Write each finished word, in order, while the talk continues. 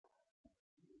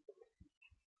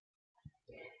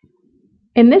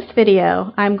In this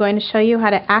video, I'm going to show you how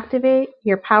to activate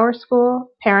your PowerSchool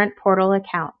Parent Portal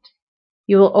account.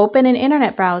 You will open an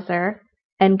internet browser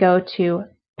and go to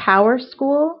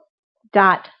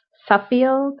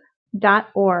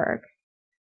powerschool.suffield.org.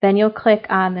 Then you'll click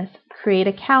on this Create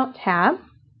Account tab,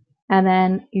 and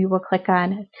then you will click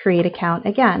on Create Account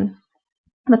again.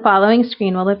 The following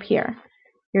screen will appear.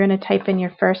 You're going to type in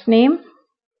your first name,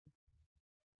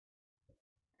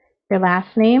 your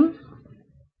last name,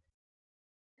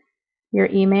 your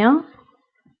email,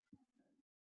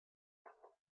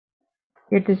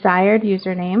 your desired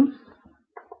username,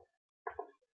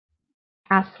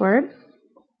 password,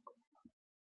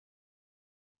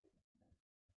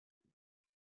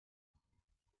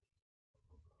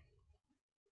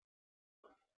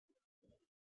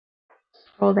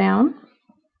 scroll down.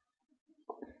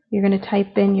 You're going to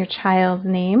type in your child's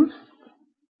name,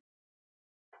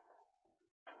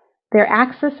 their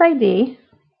access ID,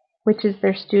 which is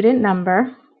their student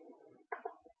number,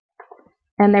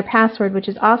 and their password, which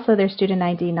is also their student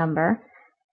ID number.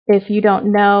 If you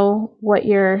don't know what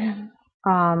your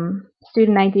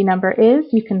student ID number is,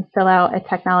 you can fill out a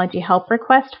technology help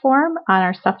request form on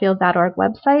our Suffield.org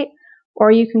website,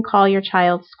 or you can call your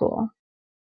child's school.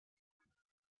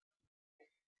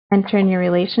 Enter in your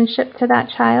relationship to that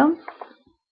child.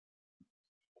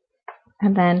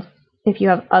 And then if you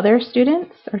have other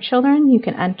students or children, you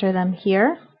can enter them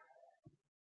here.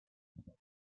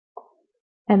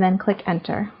 And then click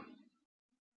Enter.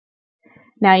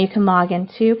 Now you can log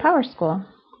into PowerSchool.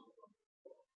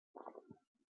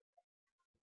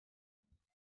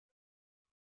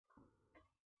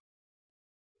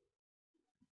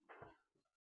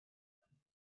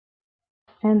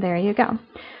 And there you go.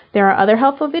 There are other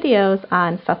helpful videos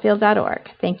on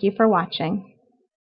Suffield.org. Thank you for watching.